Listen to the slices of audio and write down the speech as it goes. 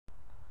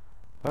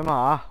朋友们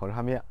啊，我是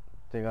寒冰。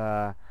这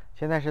个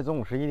现在是中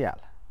午11点了，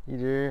一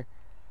直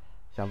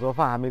想做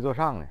饭还没做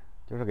上呢，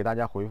就是给大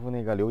家回复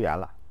那个留言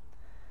了。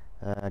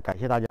感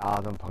谢大家啊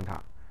这么捧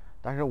场。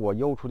但是我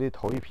邮出的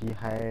头一批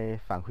还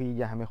反馈意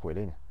见还没回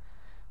来呢，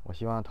我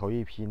希望头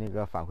一批那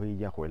个反馈意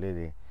见回来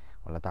的，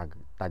完了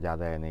大家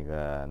再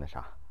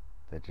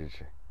再支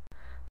持。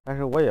但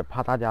是我也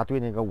怕大家对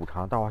那个五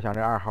常大花香这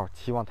2号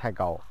期望太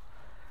高，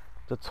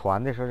这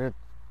传的说是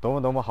多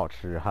么好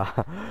吃哈，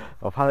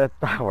我怕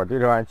大伙儿对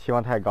这玩意儿期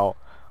望太高，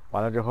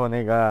完了之后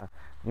那个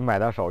你买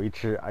到手一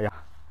吃，哎呀，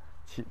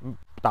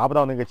达不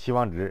到那个期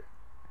望值，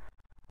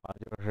啊，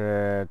就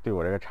是对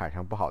我这个产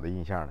生不好的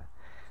印象了。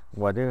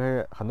我这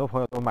个很多朋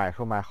友都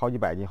说买好几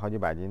百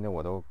斤的，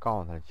我都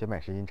告诉他先买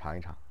10斤尝一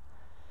尝。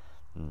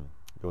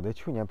有的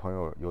去年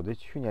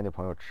的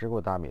朋友吃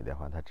过大米的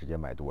话，他直接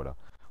买多了，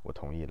我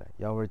同意了。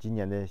要不是今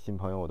年的新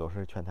朋友，我都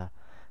是劝他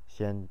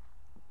先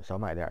少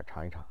买点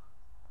尝一尝。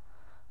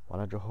完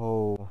了之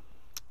后，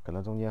可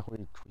能中间会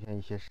出现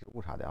一些失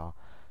误啥的啊，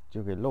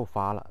就给漏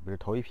发了，比如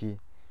头一批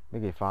没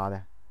给发的，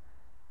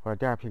或者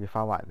第2批给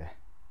发晚的，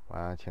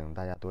完了请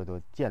大家多多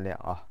见谅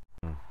啊。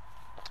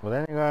我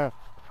在那个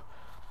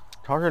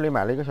超市里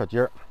买了一个小鸡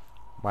儿，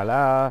买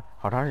了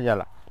好长时间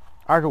了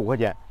，25块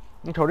钱。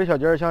你瞅这小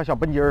鸡儿像小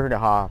笨鸡儿似的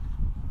哈，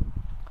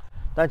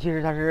但其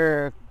实它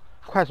是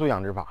快速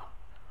养殖法。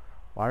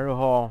完了之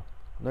后，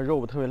那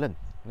肉特别嫩，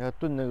那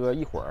炖那个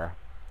一会儿，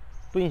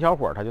炖一小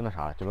会儿它就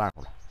就烂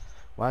乎了。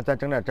完了再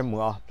整点榛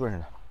蘑啊，炖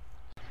上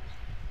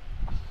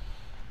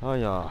它。哎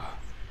呀，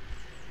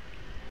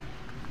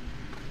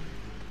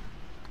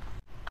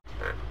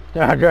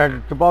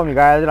这苞米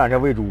盖这2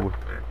天喂猪，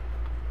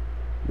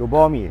有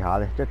苞米啥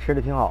的，这吃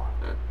的挺好。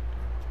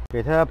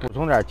给它补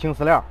充点青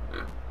饲料。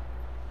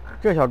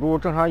这小猪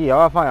正常野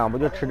外放养不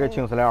就吃这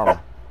青饲料吗？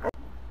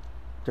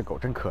这狗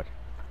真磕碜。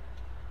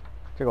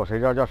这狗谁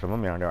知道叫什么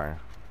名？这玩意儿。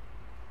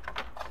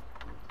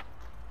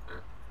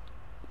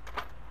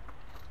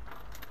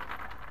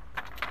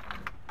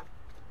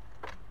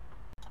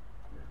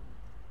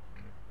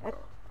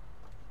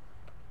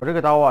我这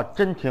个刀啊，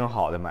真挺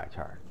好的，买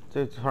前儿。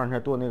这上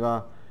天剁那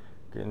个，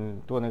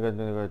剁那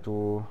个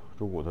猪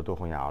骨头剁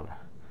红牙了。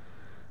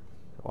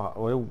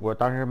我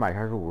当时买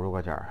前是50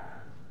块钱，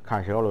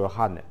砍折了又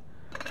焊的。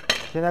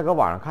现在搁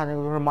网上看那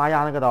个就是妈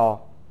压那个刀，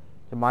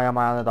就妈压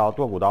那刀，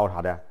剁骨刀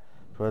啥的，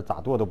说咋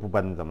剁都不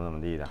崩，怎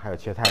么地的，还有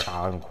切菜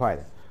打得很快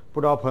的。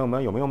不知道朋友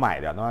们有没有买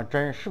的？那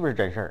是不是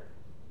真事儿？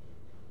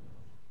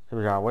是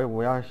不是啊？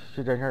我要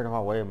是真事儿的话，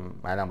我也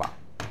买2把，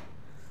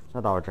那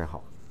刀是真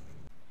好。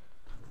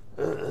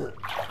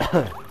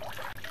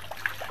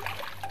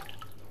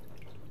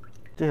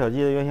这小鸡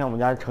原先我们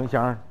家成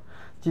箱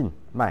进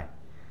卖，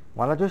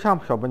完了就像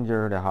小笨鸡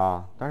似的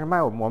哈，但是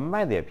我们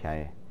卖的也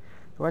便宜，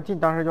完进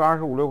当时就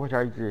25、6块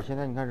钱一只，现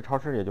在你看这超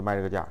市也就卖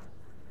这个价，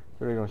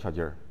就这种小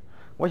鸡儿。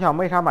我想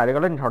为啥买这个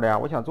嫩抽的呀？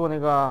我想做那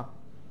个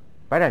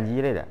白斩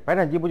鸡类的，白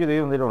斩鸡不就得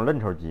用这种嫩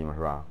抽鸡吗？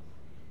是吧？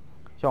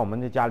像我们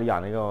那家里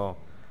养那个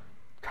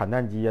产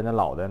蛋鸡呀，那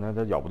老的那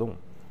都咬不动。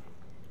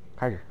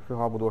开始，废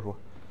话不多说，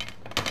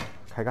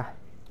开干。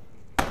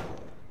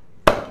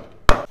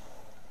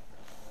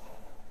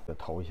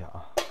投一下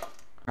啊，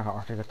正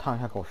好这个烫一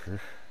下狗食。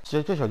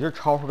这小鸡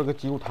焯出这个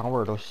鸡肉汤味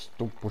儿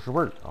都不是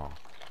味儿啊。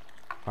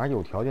反正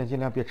有条件尽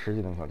量别吃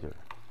这种小鸡儿，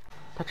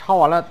它焯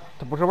完了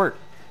它不是味儿，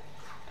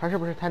它是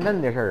不是太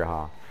嫩的事儿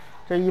哈？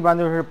这一般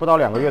都是不到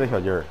2个月的小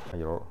鸡儿。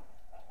油，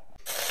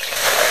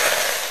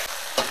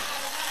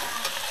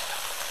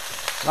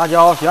辣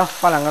椒行，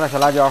拌2个小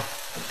辣椒，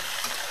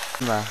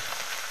明白？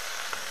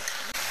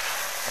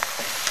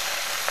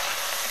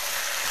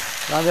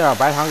让这点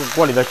白糖给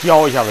锅里头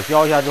浇一下子，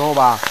浇一下之后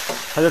吧，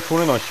它就出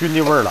那种熏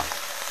的味儿了。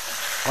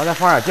完再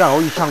放点酱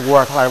油一炝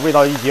锅，它俩味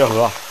道一结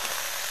合，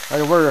那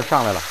就味儿就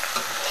上来了。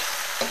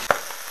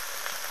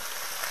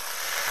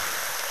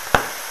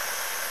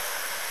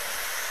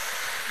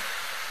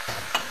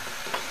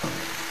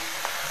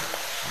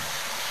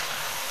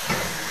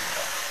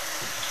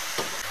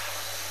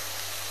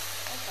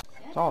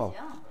糟了，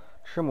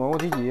吃蘑菇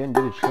第几你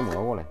就得吃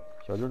蘑菇了，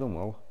小鸡炖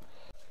蘑菇，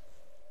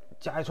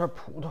加一串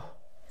葡萄。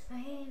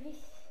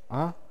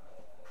啊，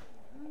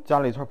加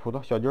了一串葡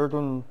萄，小鸡儿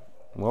炖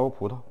蘑菇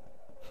葡萄。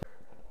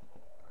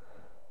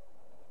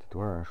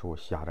多少人说我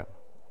瞎整？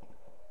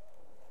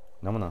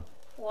能不能？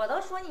我都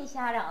说你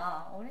瞎整，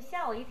我说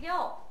吓我一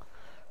跳。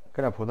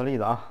搁点葡萄粒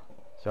子啊，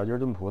小鸡儿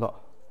炖葡萄。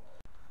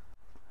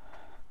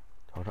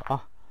瞅瞅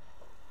啊！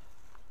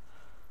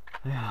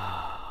哎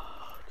呀，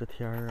这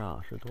天儿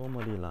啊是多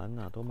么的蓝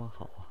呐，多么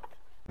好啊！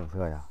景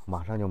色呀，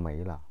马上就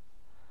没了，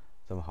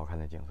这么好看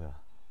的景色，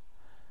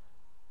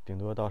顶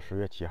多到10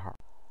月7号。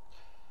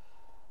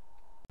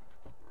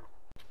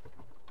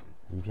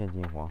一片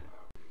金黄。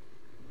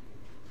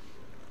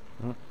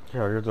这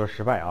小鸡做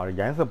失败啊，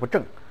颜色不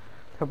正，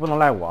这不能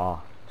赖我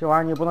啊。这玩意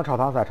儿你也不能炒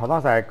糖色，炒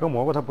糖色搁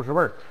蘑菇它不是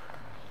味儿。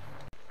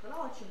死了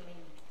好青的，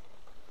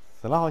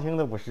死了好青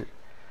的不是，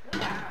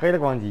黑的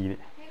光叽的。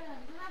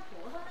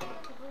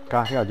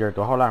看这小鸡儿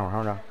多好烂乎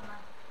上着。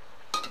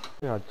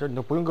这小鸡儿你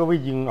都不用搁味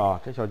精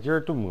啊，这小鸡儿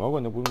炖蘑菇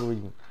你都不用搁味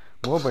精，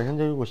蘑菇本身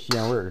就有股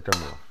鲜味儿，这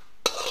蘑菇，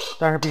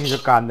但是必须是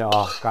干的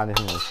啊，干的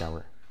才有鲜味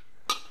儿。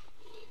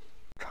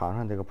尝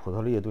尝这个葡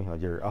萄粒炖小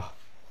鸡儿啊，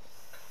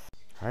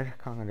还是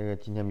看看这个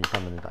今天米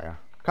饭炖的咋样？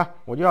看，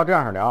我就要这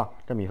样式的啊，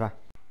这米饭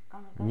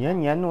黏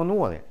黏糯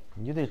糯的，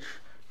你就得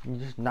吃。你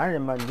这男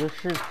人吧，你就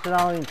适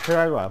当你吃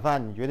点软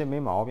饭，你绝对没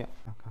毛病。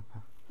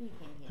看，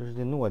就是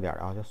这糯点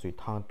啊，这水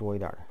汤多一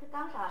点的。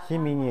新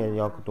米你也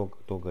要多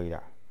搁一点，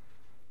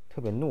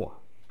特别糯，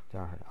这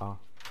样式的啊。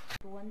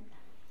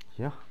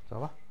行，走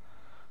吧，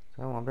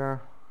咱往边。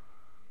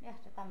呀，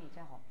这大米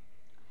真好，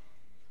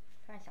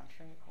突然想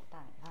吃一口大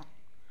米饭。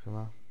是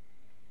吗？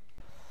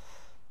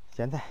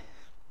咸菜。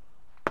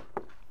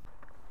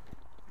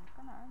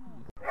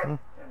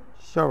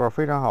效果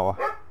非常好啊。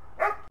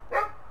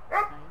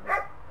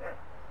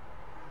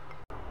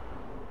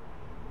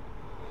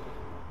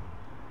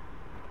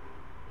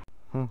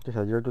这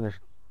小鸡儿炖的是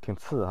挺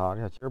次哈，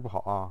这小鸡儿不好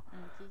啊。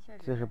的确是。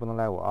这是不能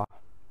赖我啊。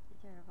的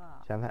确是不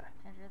好。咸菜。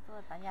平时做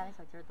咱家的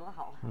小鸡儿多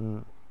好啊。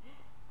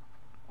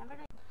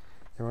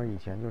这玩意儿以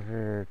前就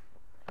是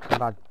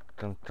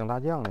整大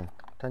酱的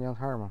蘸酱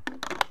菜吗？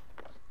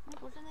那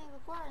不是那个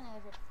罐儿，那个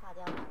是擦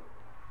酱吗？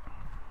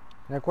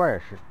那罐儿也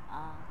是。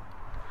啊。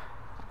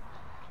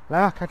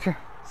来吧，开吃，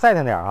晒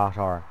腾点啊，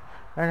稍微，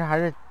但是还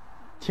是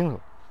清楚。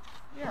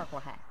热乎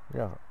还。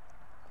热乎。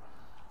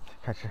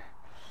开吃。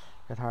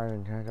这摊儿，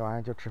你看这玩意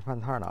儿就吃饭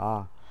摊了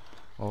啊！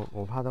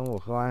我怕等我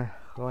喝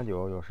完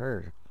酒有事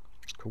儿，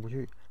出不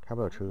去，开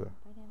不了车。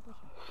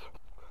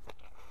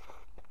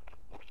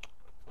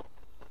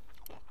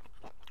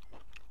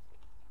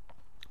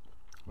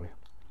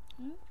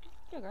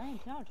这根也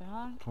挺好吃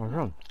啊。好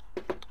吃。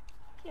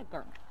这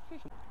根是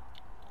什么？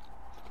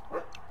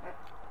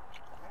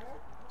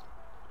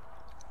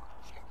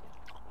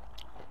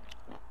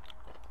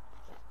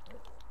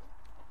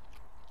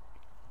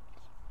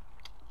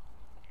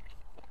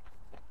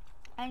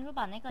哎，你说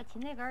把那个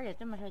芹菜根也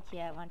这么式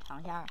切，完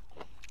尝下，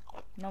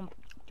弄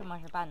这么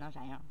式拌能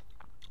啥样？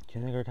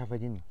芹菜根太费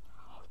劲了。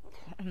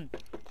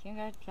芹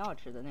菜根挺好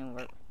吃的那个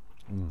味儿，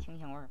清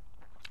香味儿。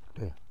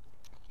对。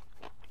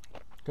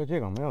这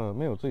个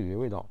没有自己的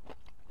味道，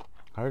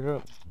还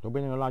是都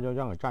被那个辣椒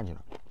酱给蘸起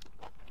来。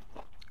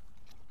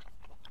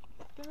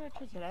就是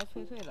吃起来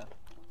脆脆的。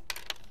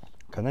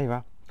啃那一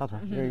块，大腿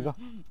这一个。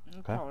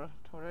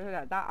瞅着有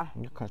点大。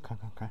你看，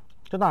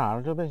这大哪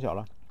了？这变小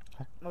了。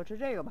我吃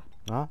这个吧。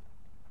啊？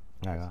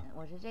哪个？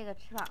我是这个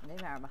翅膀这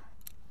边吧。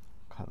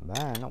啃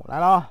呗，那我来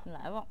了啊！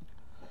来吧。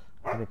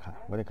我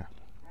得啃。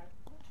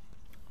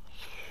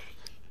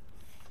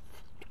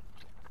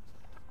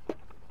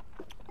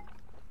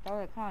待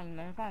会看看你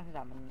焖饭是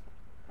咋焖的。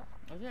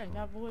我这人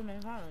家不会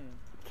焖饭了呢。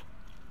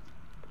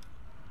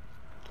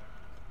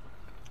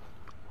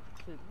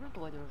水不是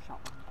多就是少啊。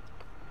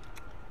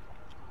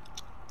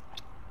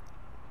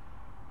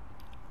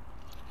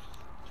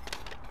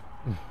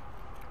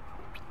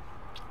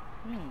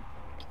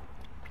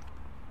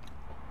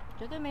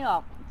绝对没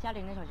有家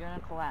里那小鸡那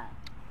口感。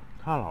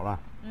太老了。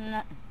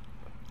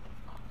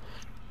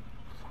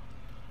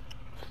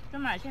跟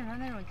买现成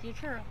那种鸡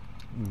翅。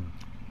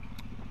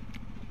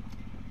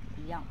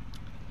一样。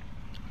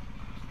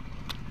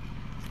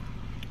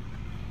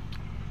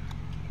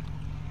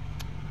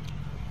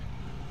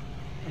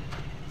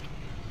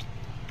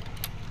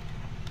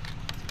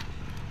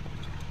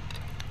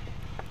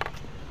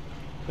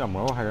这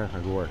蘑菇还是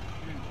很多的。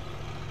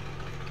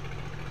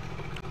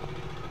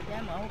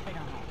咸蘑菇非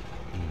常好。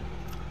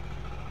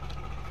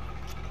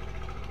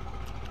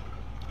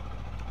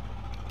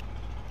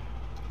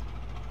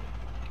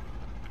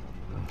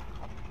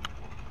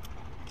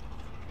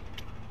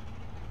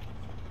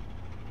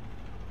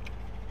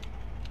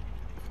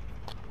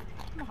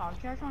这么好，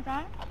今儿上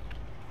山。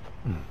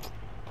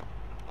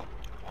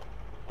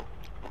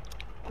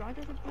主要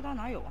就是不知道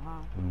哪有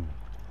哈。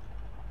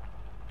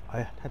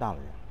哎呀，太大了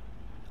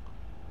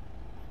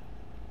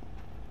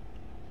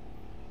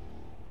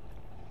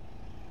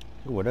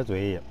这！我这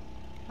嘴也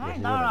太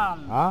大了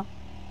啊！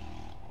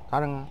咋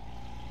整啊？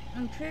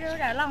吃着有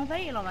点浪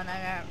费了吧？那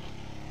是。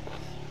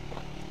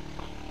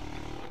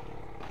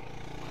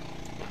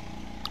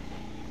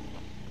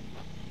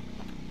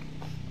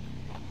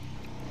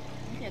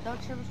你也都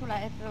吃不出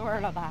来滋味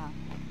了吧？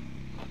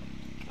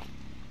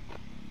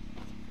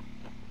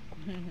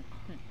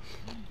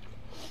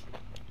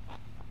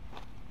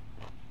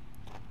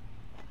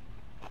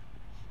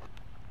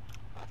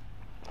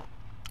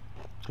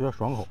比较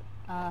爽口。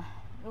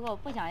如果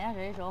不想让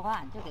谁说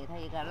话，就给他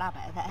一个辣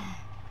白菜。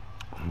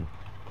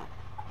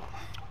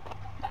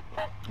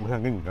我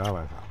想跟你个辣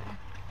白菜。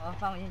我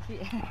放不进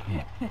去。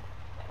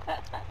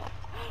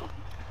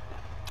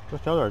这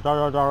小嘴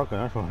招搁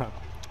那说呢。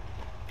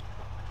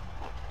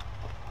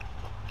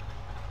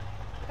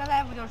刚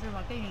才不就是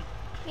吗？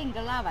给你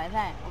个辣白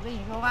菜，我跟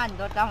你说话你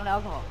都张不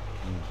了口。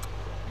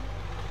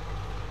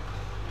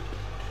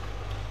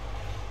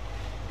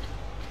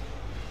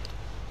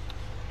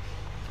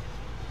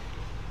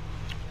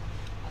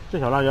这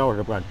小辣椒我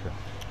是不敢吃。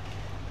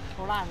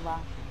齁辣是吧？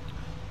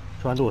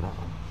吃完肚子疼。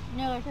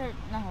那个是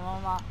那什么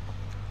吗？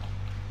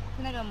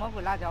是那个魔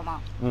鬼辣椒吗？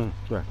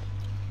对。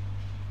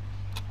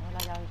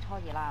超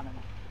级辣的呢。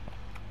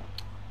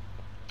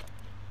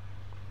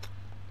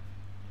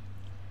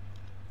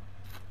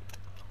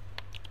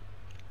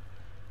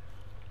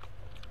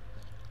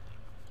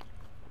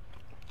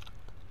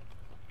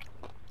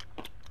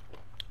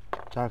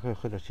大家可以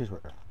喝点汽水。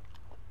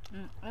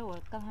嗯，哎，我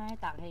刚才还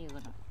打开一个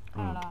呢，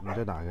看着了。你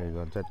再打开一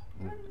个，再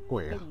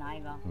过一个。给你拿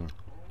一个。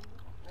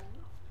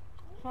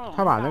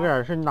太晚那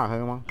个是你打开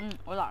的吗？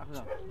我打开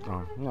的。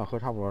啊，你俩喝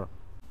差不多了。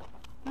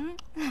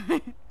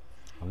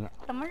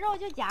怎么肉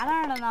就夹那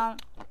儿了呢？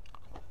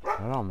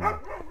还让吗？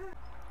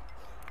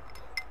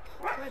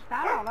不是，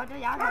咱姥姥这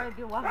牙口也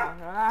比我好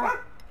使了，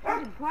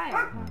吃挺快的。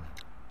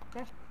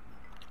这。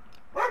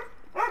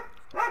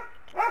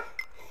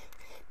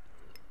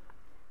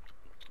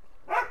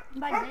你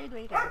把你那一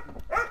堆给他。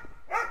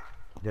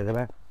给他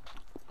呗。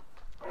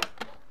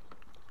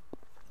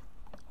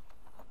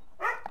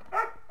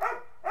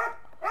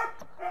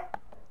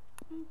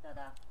豆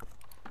豆。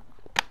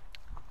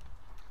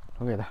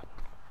我给他。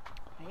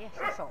哎呀，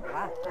失手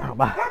了。好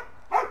吧。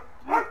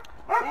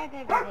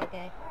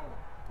给。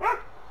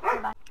是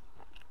吧？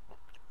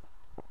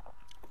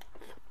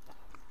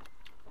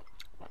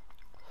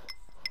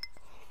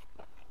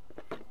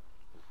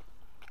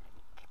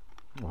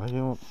我还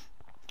寻思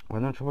我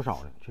能吃不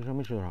少呢，其实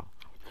没吃多少。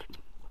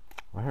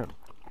完事儿。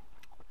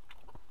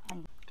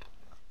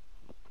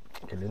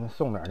给人家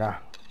送点的。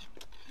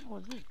我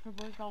自己吃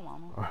不是着忙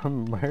吗？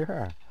没事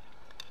儿，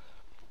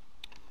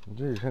你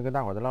自己吃跟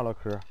大伙儿再唠唠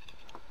嗑。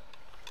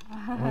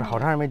好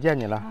长时间没见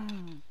你了。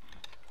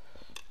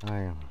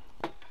哎呀，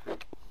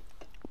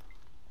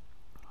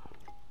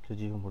这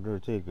鸡胸脯汁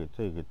这个。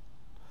给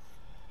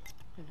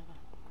他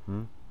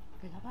吧。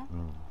给他吧。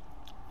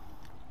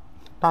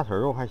大腿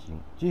肉还行，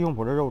鸡胸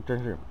脯这肉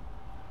真是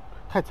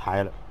太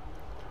柴了。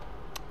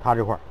它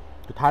这块儿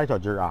就它这小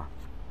鸡儿啊，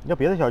要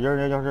别的小鸡儿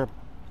呢，要是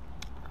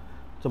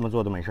这么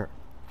做都没事儿。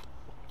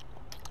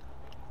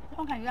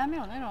我感觉还没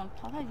有那种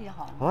淘汰鸡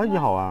好。淘汰鸡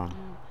好啊。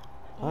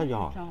淘汰鸡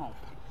好。真好。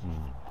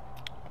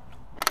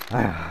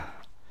哎呀，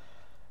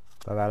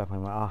拜拜了，朋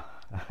友们啊！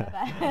拜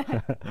拜。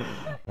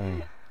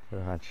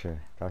吃饭吃，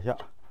高效。